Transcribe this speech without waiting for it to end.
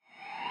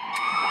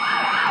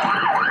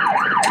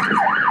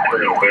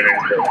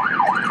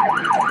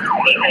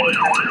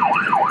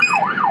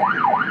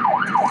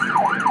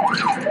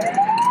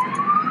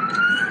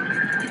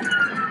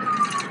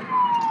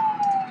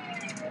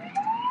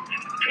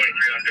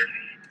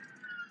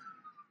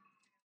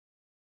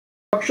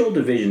Structural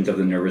divisions of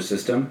the nervous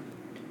system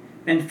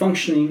and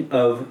functioning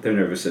of the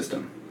nervous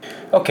system.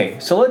 Okay,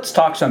 so let's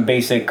talk some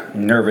basic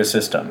nervous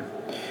system.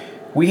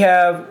 We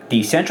have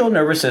the central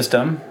nervous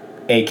system,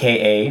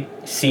 aka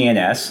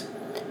CNS,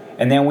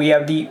 and then we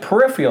have the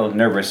peripheral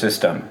nervous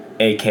system,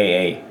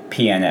 aka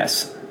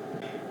PNS.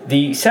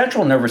 The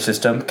central nervous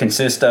system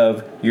consists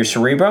of your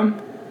cerebrum,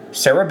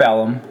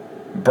 cerebellum,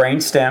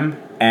 brainstem,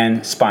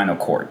 and spinal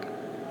cord.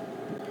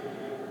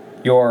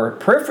 Your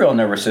peripheral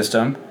nervous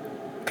system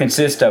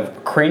consists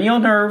of cranial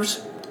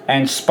nerves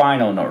and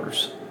spinal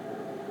nerves.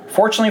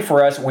 Fortunately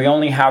for us, we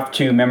only have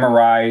to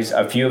memorize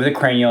a few of the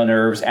cranial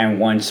nerves and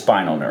one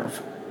spinal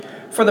nerve.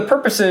 For the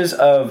purposes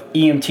of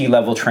EMT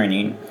level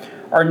training,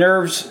 our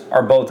nerves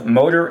are both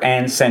motor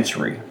and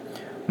sensory.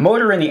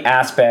 Motor in the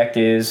aspect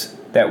is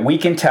that we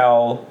can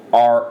tell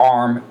our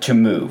arm to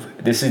move.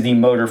 This is the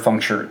motor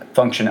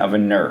function of a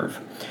nerve.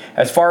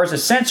 As far as the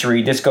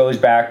sensory, this goes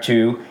back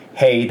to,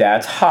 hey,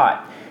 that's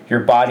hot. Your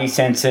body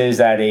senses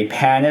that a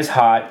pan is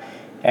hot,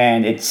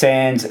 and it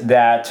sends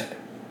that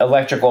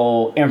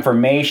electrical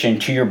information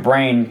to your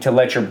brain to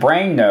let your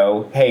brain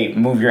know, hey,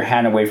 move your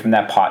hand away from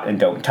that pot and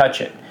don't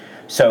touch it.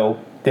 So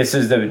this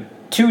is the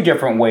two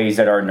different ways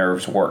that our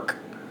nerves work.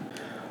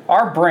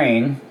 Our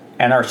brain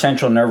and our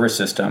central nervous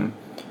system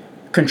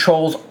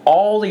controls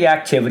all the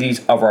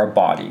activities of our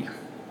body,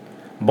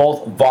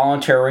 both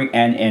voluntary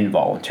and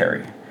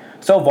involuntary.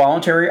 So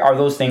voluntary are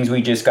those things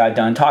we just got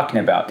done talking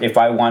about. If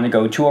I want to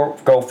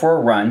go for a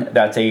run,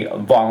 that's a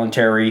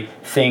voluntary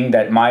thing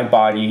that my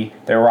body,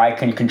 or I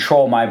can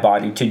control my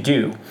body to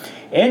do.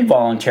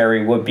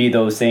 Involuntary would be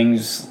those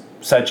things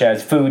such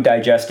as food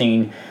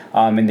digesting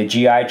in the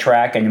GI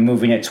tract and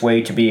moving its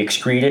way to be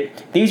excreted.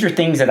 These are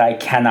things that I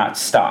cannot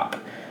stop.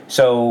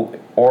 So,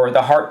 or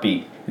the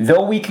heartbeat.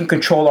 Though we can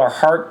control our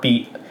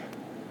heartbeat,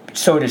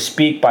 so to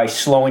speak, by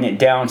slowing it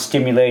down,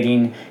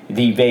 stimulating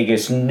the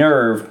vagus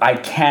nerve, I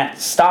can't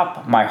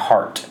stop my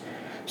heart.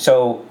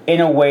 So in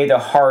a way, the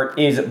heart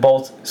is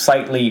both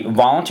slightly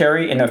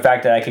voluntary in the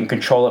fact that I can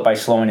control it by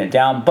slowing it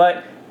down,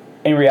 but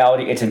in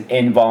reality, it's an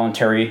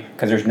involuntary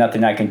because there's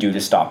nothing I can do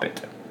to stop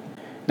it.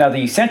 Now,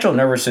 the central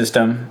nervous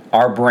system,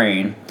 our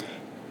brain,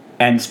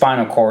 and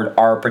spinal cord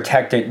are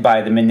protected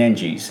by the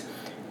meninges.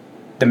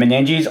 The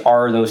meninges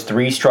are those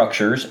three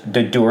structures,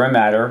 the dura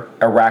mater,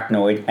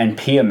 arachnoid, and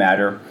pia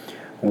mater,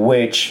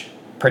 which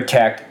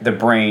protect the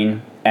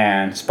brain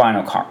and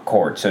spinal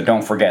cord. So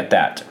don't forget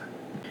that.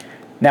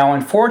 Now,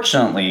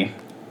 unfortunately,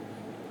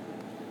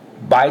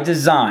 by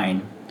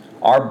design,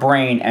 our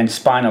brain and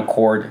spinal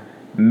cord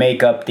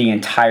make up the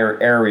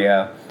entire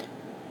area,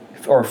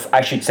 or I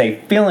should say,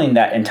 filling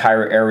that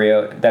entire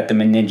area that the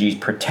meninges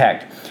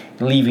protect,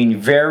 leaving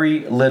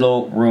very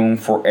little room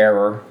for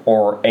error,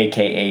 or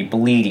aka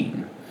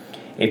bleeding.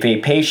 If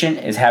a patient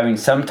is having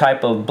some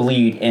type of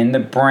bleed in the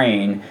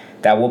brain,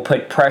 that will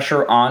put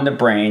pressure on the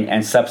brain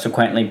and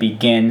subsequently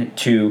begin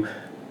to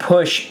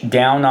push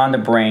down on the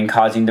brain,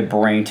 causing the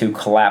brain to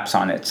collapse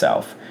on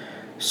itself.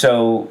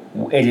 So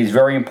it is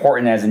very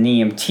important as an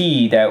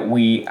EMT that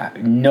we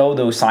know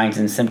those signs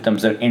and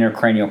symptoms of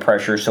intracranial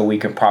pressure so we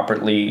can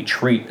properly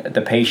treat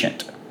the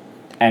patient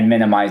and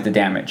minimize the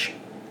damage.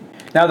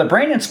 Now, the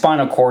brain and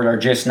spinal cord are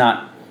just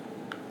not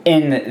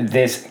in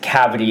this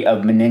cavity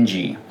of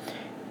meninge.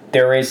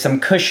 There is some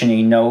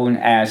cushioning known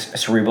as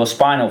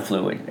cerebrospinal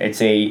fluid.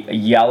 It's a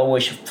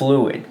yellowish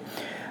fluid.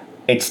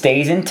 It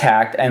stays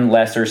intact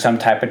unless there's some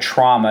type of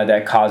trauma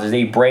that causes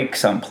a break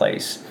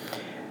someplace.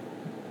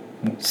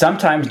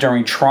 Sometimes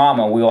during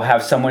trauma, we will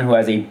have someone who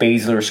has a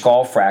basilar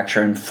skull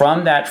fracture, and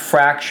from that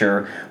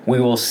fracture, we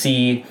will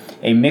see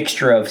a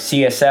mixture of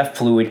CSF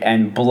fluid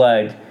and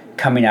blood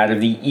coming out of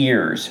the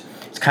ears.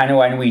 It's kind of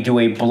when we do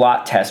a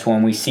blot test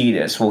when we see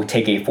this. We'll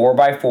take a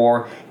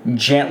 4x4,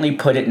 gently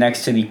put it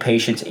next to the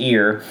patient's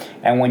ear,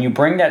 and when you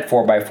bring that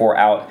 4x4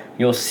 out,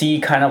 you'll see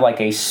kind of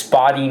like a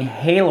spotting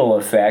halo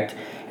effect,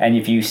 and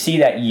if you see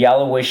that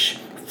yellowish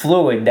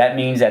fluid, that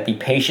means that the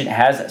patient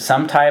has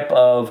some type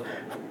of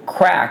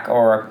crack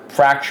or a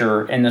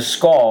fracture in the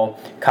skull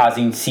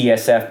causing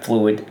CSF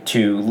fluid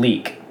to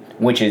leak,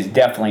 which is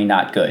definitely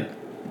not good.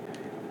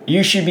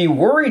 You should be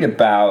worried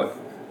about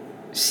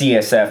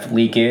CSF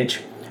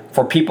leakage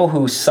for people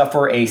who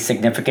suffer a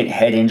significant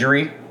head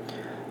injury.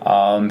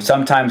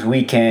 Sometimes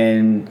we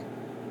can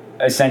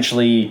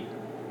essentially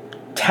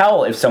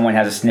tell if someone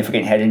has a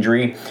significant head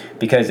injury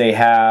because they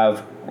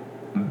have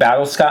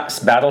battle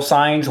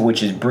signs,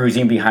 which is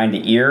bruising behind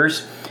the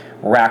ears,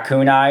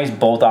 raccoon eyes,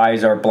 both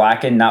eyes are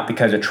blackened, not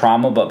because of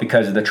trauma, but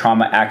because of the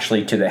trauma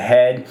actually to the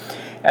head,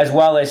 as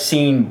well as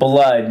seeing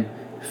blood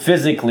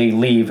physically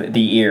leave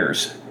the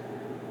ears.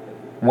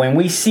 When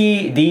we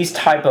see these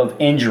type of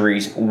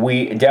injuries,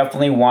 we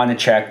definitely want to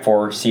check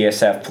for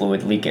CSF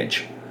fluid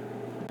leakage.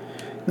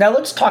 Now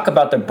let's talk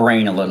about the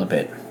brain a little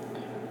bit.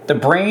 The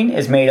brain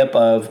is made up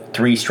of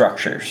three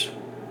structures: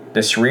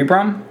 the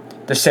cerebrum,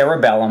 the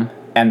cerebellum,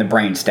 and the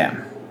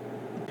brainstem.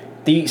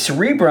 The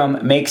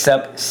cerebrum makes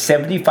up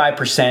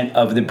 75%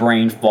 of the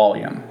brain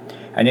volume,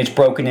 and it's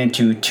broken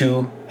into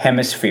 2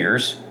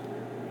 hemispheres,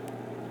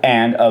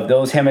 and of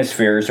those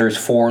hemispheres there's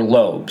 4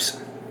 lobes.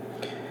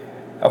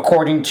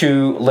 According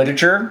to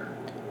literature,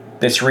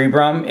 the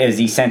cerebrum is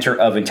the center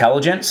of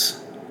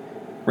intelligence,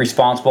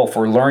 responsible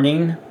for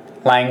learning,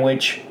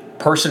 language,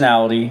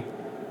 personality,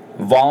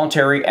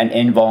 voluntary and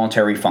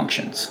involuntary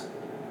functions.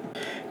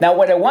 Now,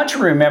 what I want you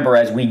to remember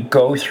as we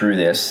go through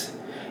this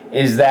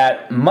is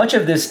that much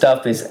of this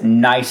stuff is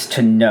nice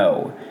to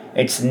know.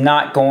 It's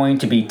not going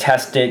to be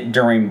tested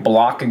during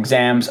block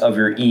exams of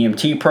your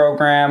EMT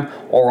program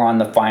or on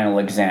the final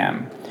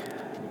exam.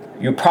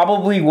 You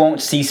probably won't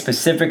see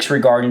specifics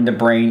regarding the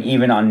brain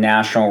even on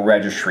National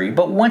Registry,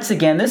 but once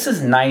again, this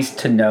is nice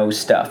to know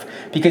stuff,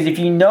 because if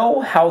you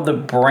know how the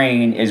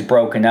brain is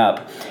broken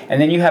up and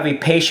then you have a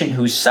patient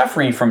who's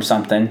suffering from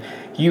something,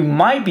 you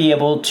might be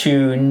able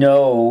to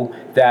know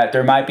that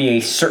there might be a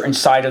certain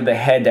side of the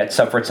head that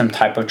suffered some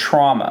type of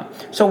trauma.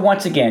 So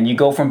once again, you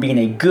go from being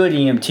a good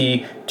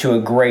EMT to a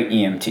great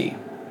EMT.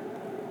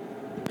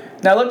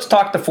 Now let's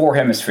talk the 4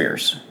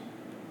 hemispheres.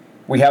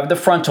 We have the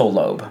frontal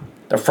lobe.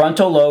 The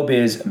frontal lobe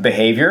is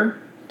behavior,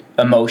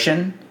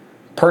 emotion,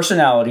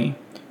 personality,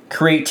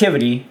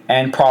 creativity,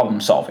 and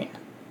problem solving.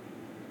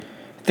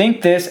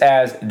 Think this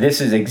as this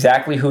is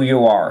exactly who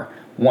you are.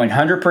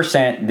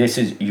 100% this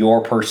is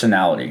your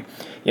personality.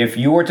 If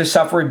you were to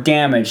suffer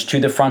damage to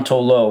the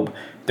frontal lobe,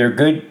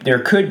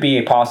 there could be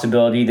a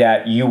possibility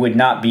that you would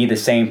not be the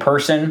same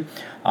person.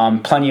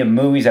 Plenty of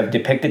movies have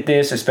depicted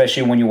this,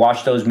 especially when you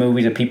watch those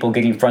movies of people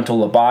getting frontal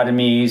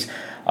lobotomies,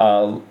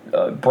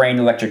 brain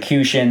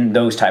electrocution,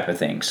 those type of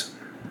things.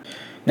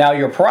 Now,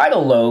 your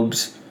parietal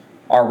lobes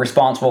are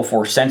responsible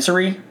for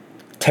sensory,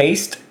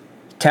 taste,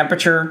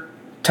 temperature,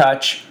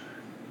 touch,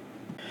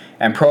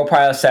 and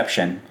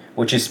proprioception,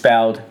 which is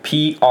spelled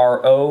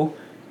Proprioception.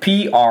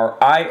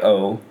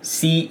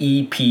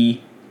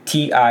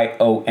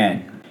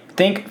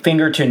 Think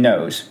finger to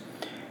nose.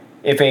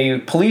 If a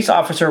police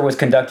officer was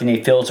conducting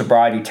a field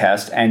sobriety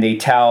test and they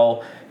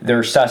tell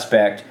their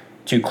suspect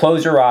to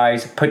close their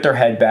eyes, put their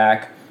head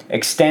back,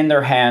 extend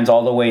their hands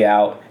all the way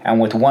out, and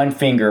with one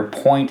finger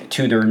point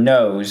to their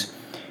nose,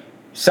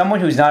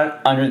 someone who's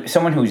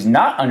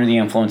not under the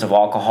influence of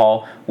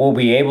alcohol will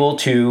be able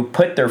to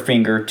put their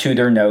finger to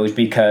their nose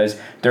because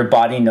their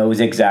body knows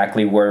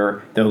exactly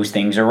where those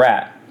things are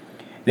at.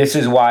 This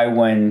is why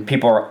when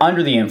people are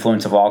under the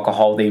influence of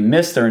alcohol, they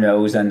miss their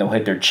nose and they'll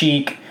hit their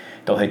cheek,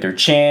 they'll hit their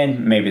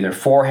chin, maybe their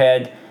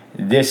forehead.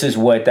 This is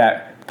what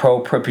that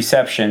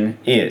proprioception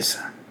is,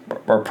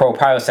 or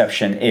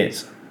proprioception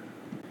is.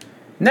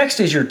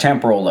 Next is your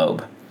temporal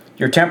lobe.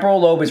 Your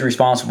temporal lobe is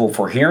responsible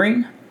for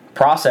hearing,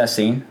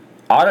 processing,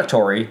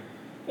 auditory,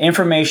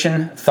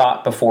 information,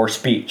 thought before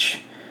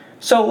speech.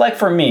 So like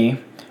for me,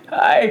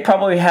 I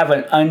probably have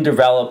an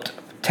undeveloped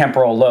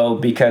temporal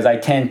lobe because I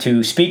tend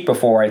to speak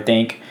before I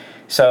think.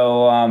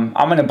 So I'm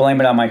going to blame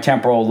it on my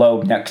temporal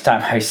lobe next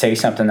time I say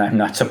something I'm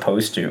not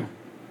supposed to.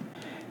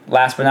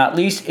 Last but not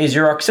least is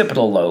your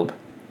occipital lobe,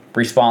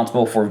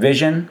 responsible for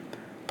vision,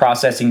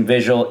 processing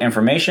visual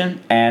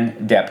information,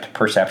 and depth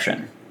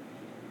perception.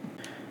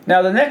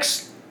 Now the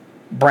next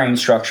brain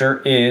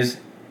structure is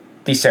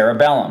the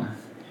cerebellum.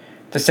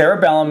 The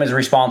cerebellum is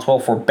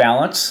responsible for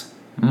balance,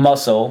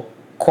 muscle,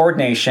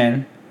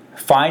 coordination,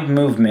 fine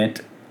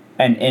movement,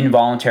 and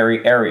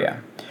involuntary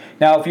area.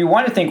 Now, if you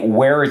want to think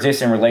where is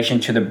this in relation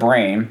to the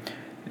brain,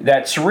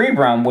 that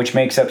cerebrum, which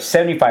makes up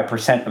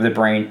 75% of the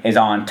brain, is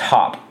on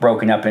top,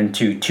 broken up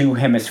into 2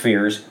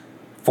 hemispheres,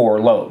 4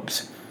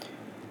 lobes.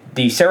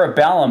 The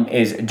cerebellum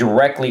is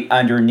directly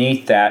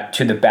underneath that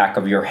to the back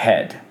of your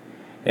head.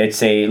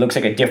 It looks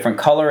like a different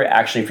color.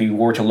 Actually, if you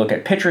were to look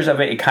at pictures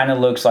of it, it kind of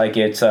looks like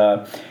it's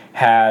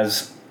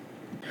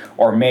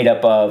made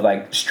up of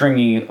like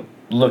stringy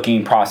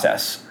looking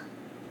process.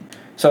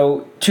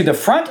 So to the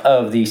front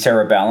of the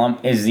cerebellum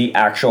is the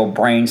actual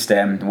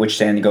brainstem, which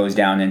then goes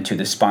down into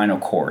the spinal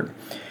cord.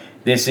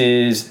 This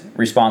is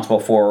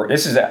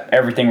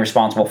everything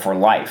responsible for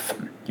life.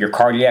 Your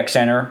cardiac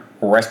center,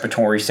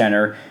 respiratory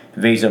center,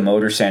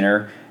 vasomotor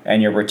center,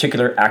 and your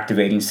reticular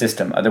activating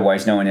system,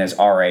 otherwise known as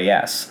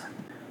RAS.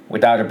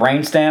 Without a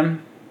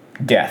brainstem,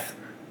 death.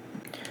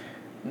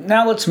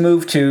 Now let's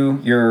move to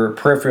your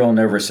peripheral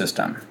nervous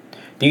system.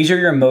 These are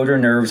your motor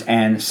nerves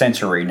and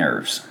sensory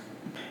nerves.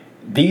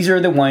 These are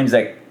the ones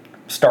that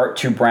start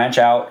to branch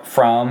out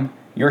from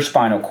your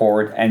spinal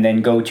cord and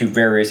then go to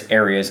various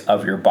areas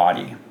of your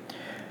body.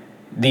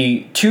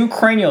 The 2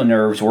 cranial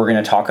nerves we're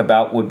going to talk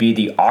about would be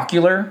the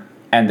ocular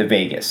and the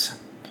vagus.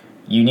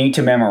 You need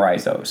to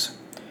memorize those.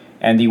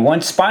 And the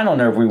one spinal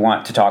nerve we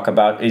want to talk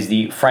about is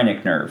the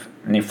phrenic nerve.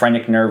 And the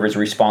phrenic nerve is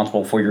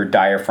responsible for your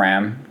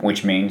diaphragm,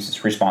 which means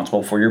it's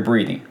responsible for your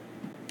breathing.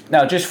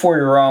 Now, just for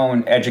your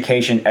own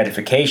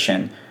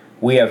edification,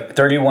 we have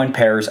 31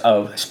 pairs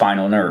of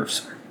spinal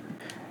nerves.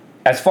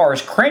 As far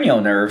as cranial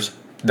nerves,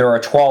 there are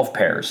 12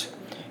 pairs.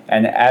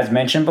 And as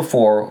mentioned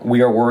before,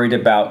 we are worried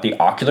about the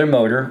ocular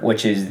motor,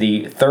 which is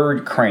the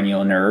 3rd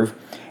cranial nerve,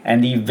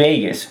 and the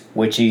vagus,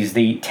 which is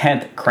the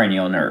 10th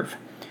cranial nerve.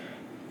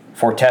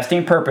 For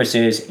testing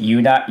purposes,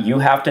 you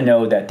have to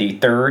know that the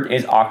third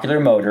is ocular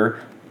motor,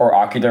 or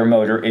ocular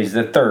motor is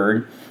the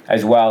third,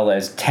 as well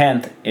as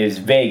 10th is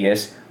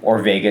vagus, or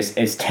vagus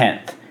is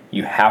 10th.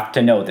 You have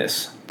to know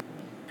this.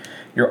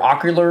 Your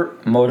ocular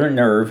motor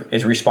nerve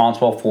is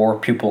responsible for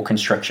pupil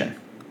constriction.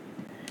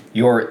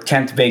 Your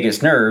 10th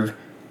vagus nerve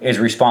is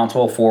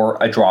responsible for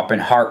a drop in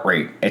heart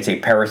rate. It's a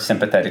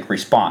parasympathetic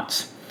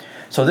response.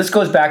 So this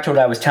goes back to what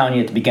I was telling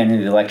you at the beginning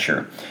of the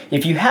lecture.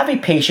 If you have a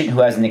patient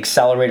who has an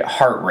accelerated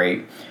heart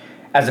rate,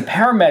 as a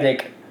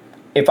paramedic,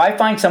 if I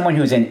find someone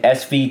who's in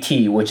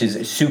SVT, which is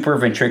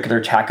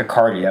supraventricular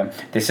tachycardia,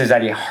 this is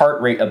at a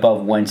heart rate above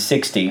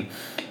 160,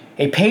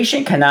 a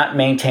patient cannot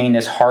maintain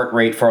this heart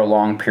rate for a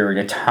long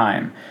period of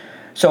time.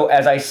 So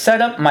as I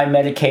set up my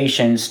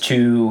medications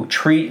to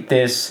treat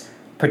this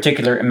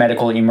particular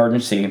medical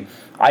emergency,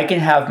 I can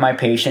have my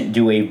patient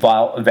do a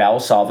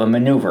Valsalva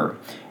maneuver,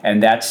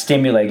 and that's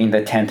stimulating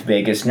the 10th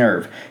vagus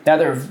nerve. Now,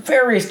 there are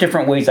various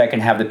different ways I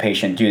can have the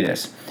patient do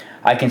this.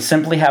 I can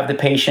simply have the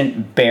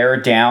patient bear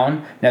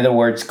down, in other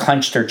words,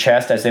 clench their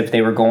chest as if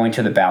they were going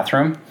to the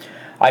bathroom.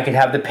 I could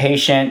have the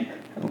patient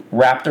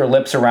wrap their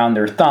lips around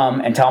their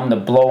thumb and tell them to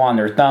blow on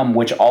their thumb,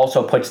 which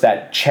also puts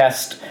that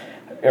chest,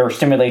 or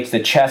stimulates the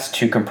chest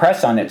to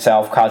compress on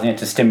itself, causing it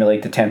to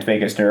stimulate the 10th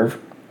vagus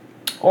nerve.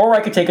 Or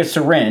I could take a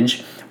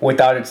syringe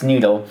without its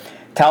needle,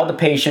 tell the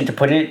patient to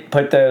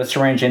put the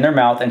syringe in their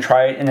mouth and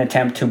try an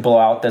attempt to blow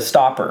out the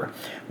stopper,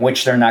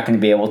 which they're not going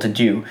to be able to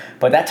do.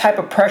 But that type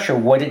of pressure,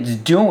 what it's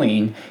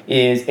doing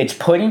is it's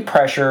putting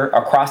pressure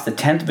across the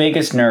 10th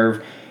vagus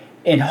nerve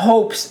in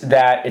hopes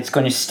that it's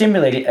going to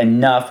stimulate it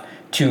enough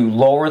to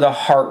lower the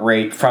heart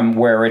rate from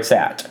where it's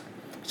at.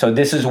 So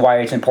this is why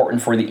it's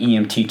important for the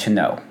EMT to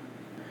know.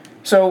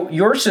 So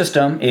your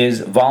system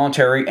is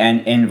voluntary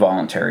and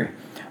involuntary.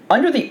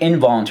 Under the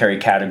involuntary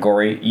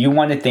category, you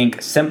want to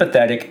think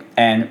sympathetic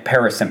and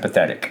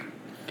parasympathetic.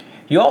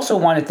 You also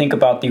want to think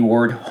about the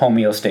word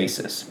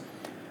homeostasis.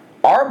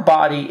 Our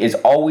body is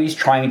always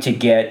trying to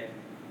get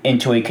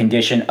into a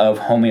condition of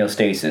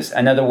homeostasis.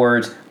 In other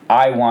words,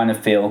 I want to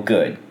feel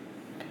good.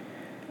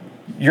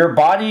 Your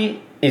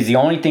body is the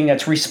only thing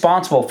that's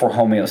responsible for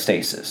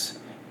homeostasis.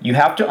 You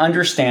have to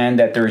understand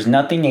that there is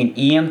nothing an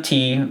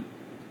EMT,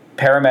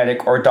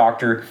 paramedic, or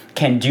doctor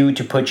can do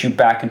to put you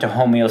back into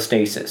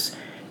homeostasis.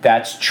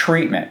 That's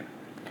treatment.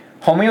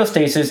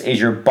 Homeostasis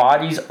is your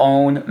body's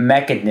own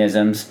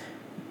mechanisms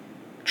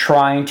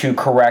trying to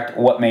correct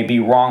what may be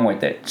wrong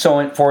with it.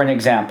 So for an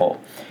example,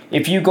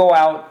 if you go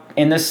out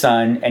in the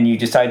sun and you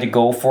decide to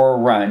go for a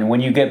run, when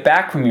you get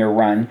back from your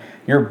run,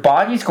 your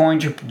body's going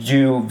to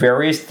do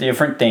various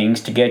different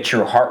things to get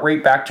your heart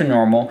rate back to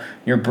normal,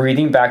 your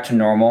breathing back to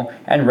normal,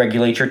 and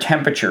regulate your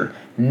temperature.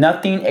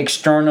 Nothing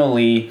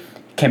externally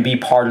can be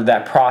part of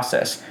that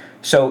process.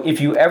 So if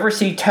you ever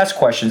see test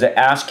questions that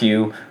ask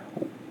you,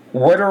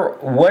 what are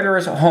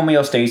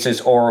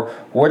homeostasis, or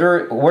what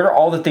are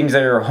all the things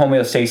that are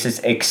homeostasis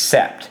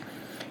except?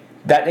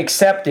 That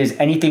except is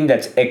anything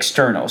that's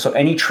external. So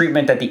any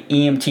treatment that the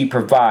EMT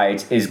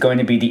provides is going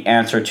to be the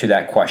answer to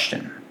that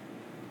question.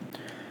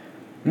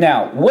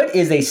 Now, what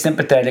is a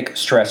sympathetic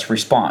stress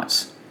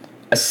response?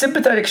 A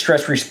sympathetic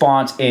stress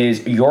response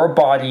is your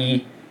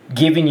body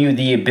giving you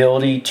the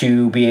ability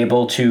to be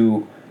able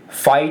to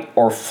fight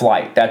or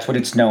flight. That's what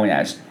it's known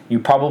as. You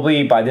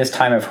probably by this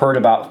time have heard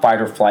about fight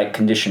or flight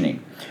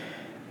conditioning.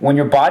 When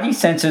your body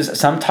senses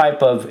some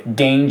type of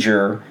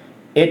danger,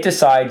 it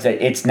decides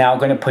that it's now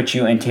going to put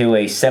you into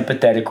a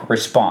sympathetic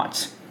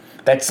response.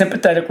 That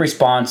sympathetic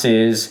response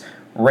is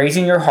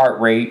raising your heart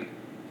rate,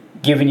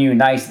 giving you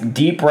nice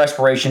deep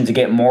respiration to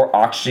get more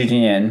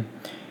oxygen in,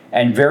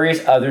 and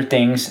various other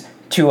things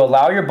to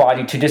allow your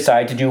body to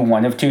decide to do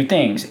one of two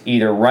things,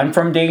 either run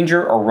from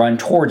danger or run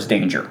towards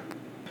danger.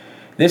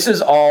 This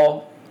is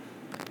all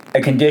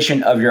a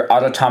condition of your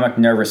autonomic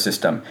nervous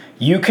system.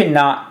 You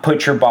cannot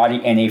put your body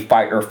in a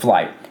fight or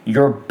flight.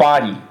 Your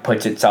body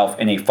puts itself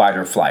in a fight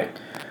or flight.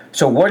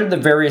 So what are the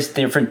various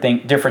different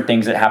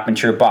things that happen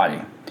to your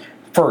body?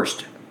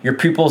 First, your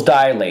pupils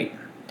dilate.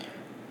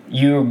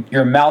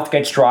 Your mouth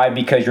gets dry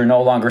because you're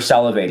no longer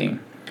salivating.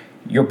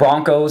 Your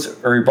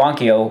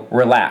bronchio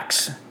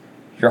relax.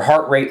 Your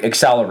heart rate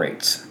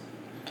accelerates.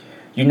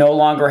 You no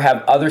longer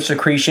have other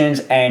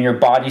secretions and your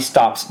body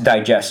stops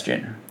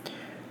digestion.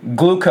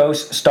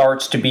 Glucose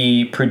starts to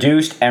be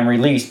produced and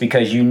released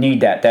because you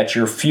need that. That's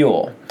your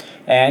fuel.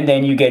 And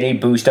then you get a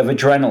boost of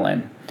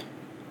adrenaline.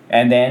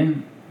 And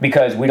then,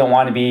 because we don't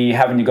want to be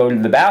having to go to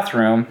the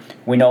bathroom,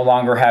 we no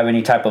longer have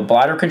any type of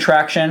bladder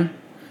contraction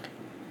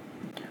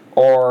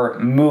or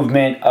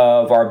movement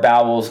of our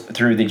bowels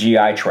through the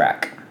GI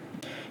tract.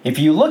 If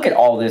you look at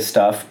all this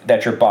stuff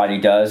that your body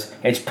does,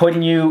 it's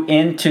putting you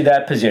into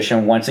that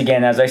position, once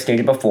again, as I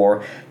stated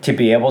before, to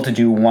be able to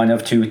do one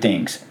of two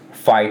things,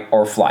 fight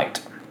or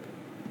flight.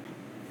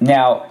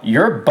 Now,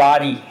 your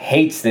body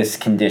hates this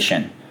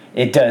condition.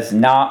 It does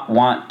not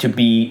want to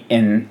be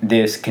in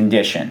this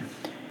condition.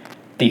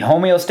 the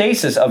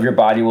homeostasis of your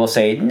body will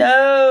say,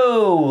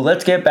 no,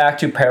 let's get back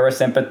to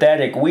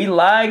parasympathetic. We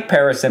like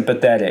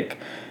parasympathetic.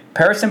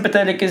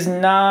 Parasympathetic is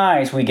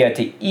nice. We get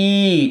to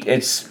eat.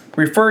 It's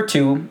referred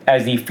to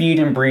as the feed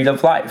and breathe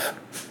of life.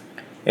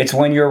 It's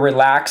when you're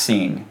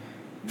relaxing.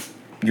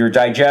 Your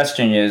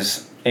digestion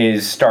is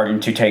starting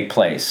to take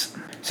place.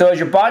 So as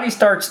your body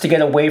starts to get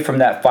away from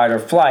that fight or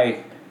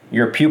flight,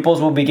 your pupils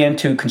will begin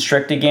to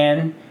constrict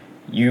again.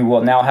 You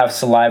will now have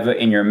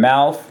saliva in your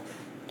mouth.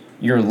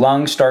 Your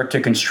lungs start to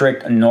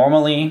constrict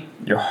normally.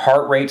 Your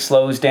heart rate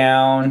slows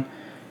down.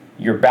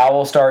 Your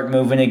bowels start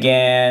moving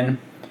again.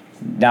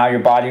 Now your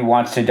body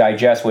wants to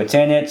digest what's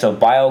in it, so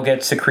bile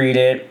gets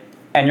secreted,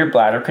 and your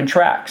bladder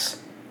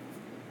contracts.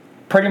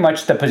 Pretty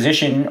much the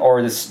position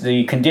or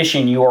the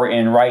condition you are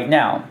in right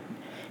now.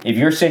 If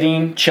you're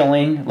sitting,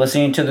 chilling,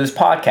 listening to this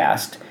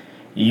podcast,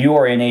 you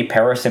are in a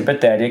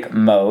parasympathetic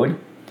mode,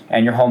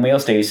 and your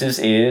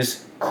homeostasis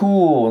is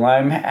cool.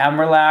 I'm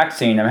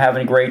relaxing. I'm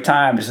having a great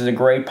time. This is a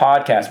great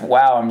podcast.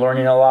 Wow, I'm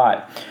learning a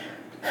lot.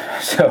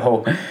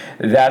 So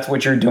that's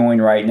what you're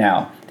doing right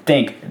now.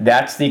 Think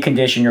that's the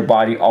condition your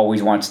body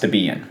always wants to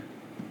be in.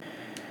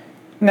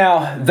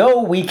 Now,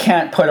 though we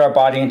can't put our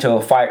body into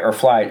a fight or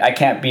flight, I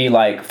can't be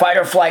like, fight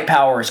or flight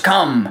powers,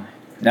 come.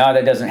 No,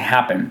 that doesn't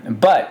happen.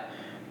 But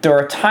there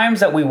are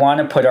times that we want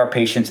to put our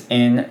patients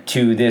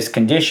into this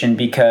condition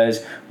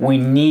because we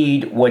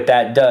need what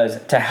that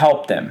does to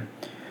help them.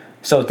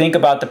 So think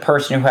about the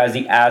person who has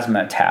the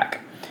asthma attack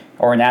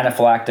or an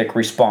anaphylactic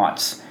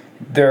response.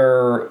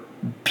 Their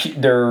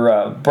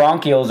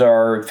bronchioles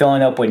are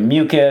filling up with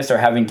mucus or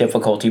having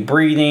difficulty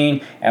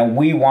breathing, and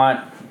we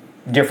want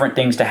different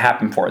things to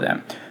happen for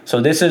them. So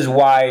this is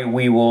why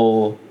we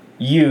will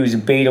use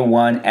beta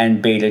 1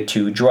 and beta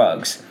 2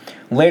 drugs.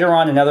 Later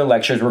on in other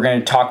lectures, we're going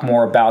to talk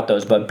more about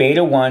those, but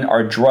beta 1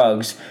 are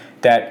drugs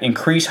that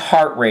increase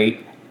heart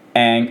rate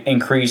and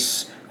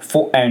increase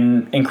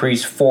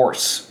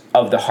force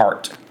of the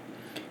heart.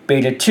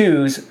 Beta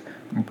 2s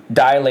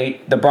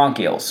dilate the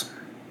bronchioles.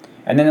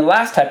 And then the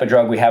last type of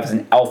drug we have is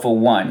an alpha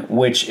 1,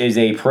 which is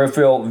a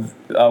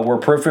where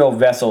peripheral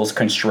vessels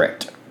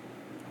constrict.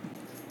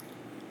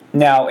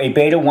 Now, a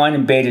beta 1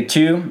 and beta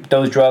 2,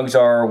 those drugs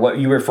are what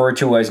you refer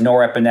to as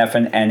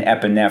norepinephrine and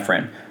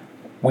epinephrine.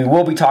 We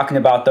will be talking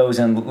about those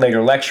in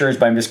later lectures,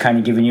 but I'm just kind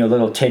of giving you a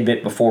little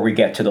tidbit before we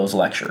get to those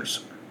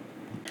lectures.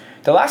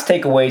 The last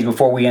takeaways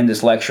before we end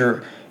this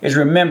lecture is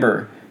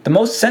remember, the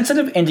most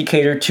sensitive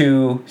indicator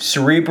to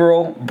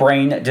cerebral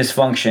brain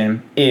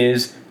dysfunction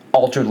is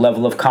altered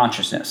level of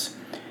consciousness.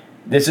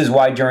 This is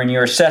why during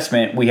your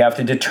assessment, we have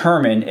to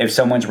determine if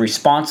someone's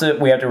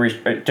responsive. We have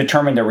to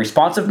determine their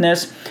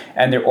responsiveness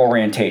and their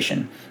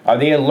orientation. Are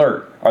they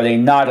alert? Are they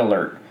not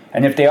alert?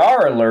 And if they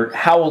are alert,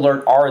 how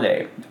alert are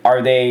they?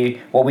 Are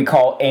they what we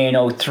call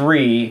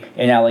ANO3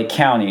 in LA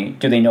County?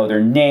 Do they know their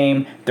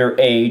name, their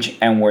age,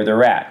 and where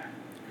they're at?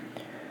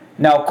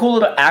 Now, a cool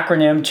little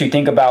acronym to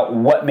think about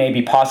what may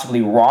be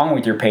possibly wrong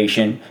with your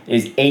patient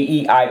is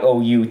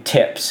AEIOU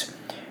TIPS.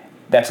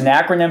 That's an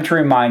acronym to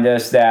remind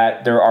us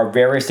that there are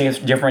various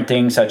different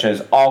things such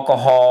as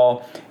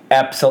alcohol,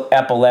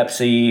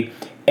 epilepsy,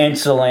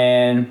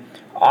 insulin,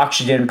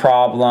 oxygen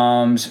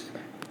problems.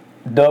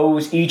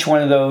 Each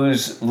one of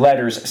those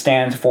letters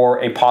stands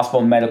for a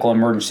possible medical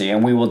emergency,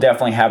 and we will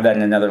definitely have that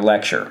in another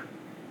lecture.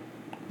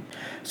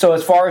 So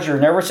as far as your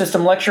nervous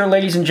system lecture,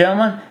 ladies and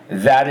gentlemen,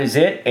 that is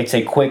it. It's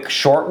a quick,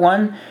 short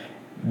one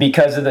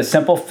because of the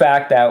simple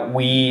fact that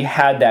we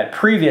had that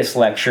previous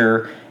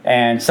lecture,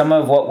 and some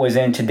of what was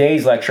in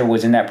today's lecture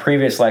was in that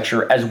previous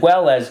lecture, as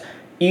well as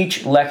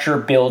each lecture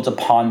builds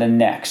upon the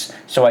next.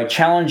 So I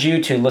challenge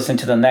you to listen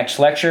to the next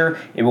lecture.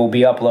 It will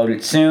be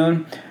uploaded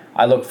soon.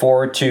 I look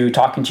forward to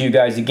talking to you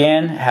guys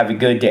again. Have a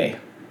good day.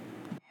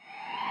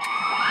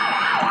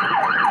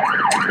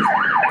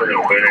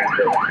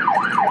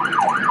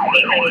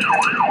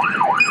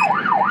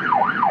 Thank you.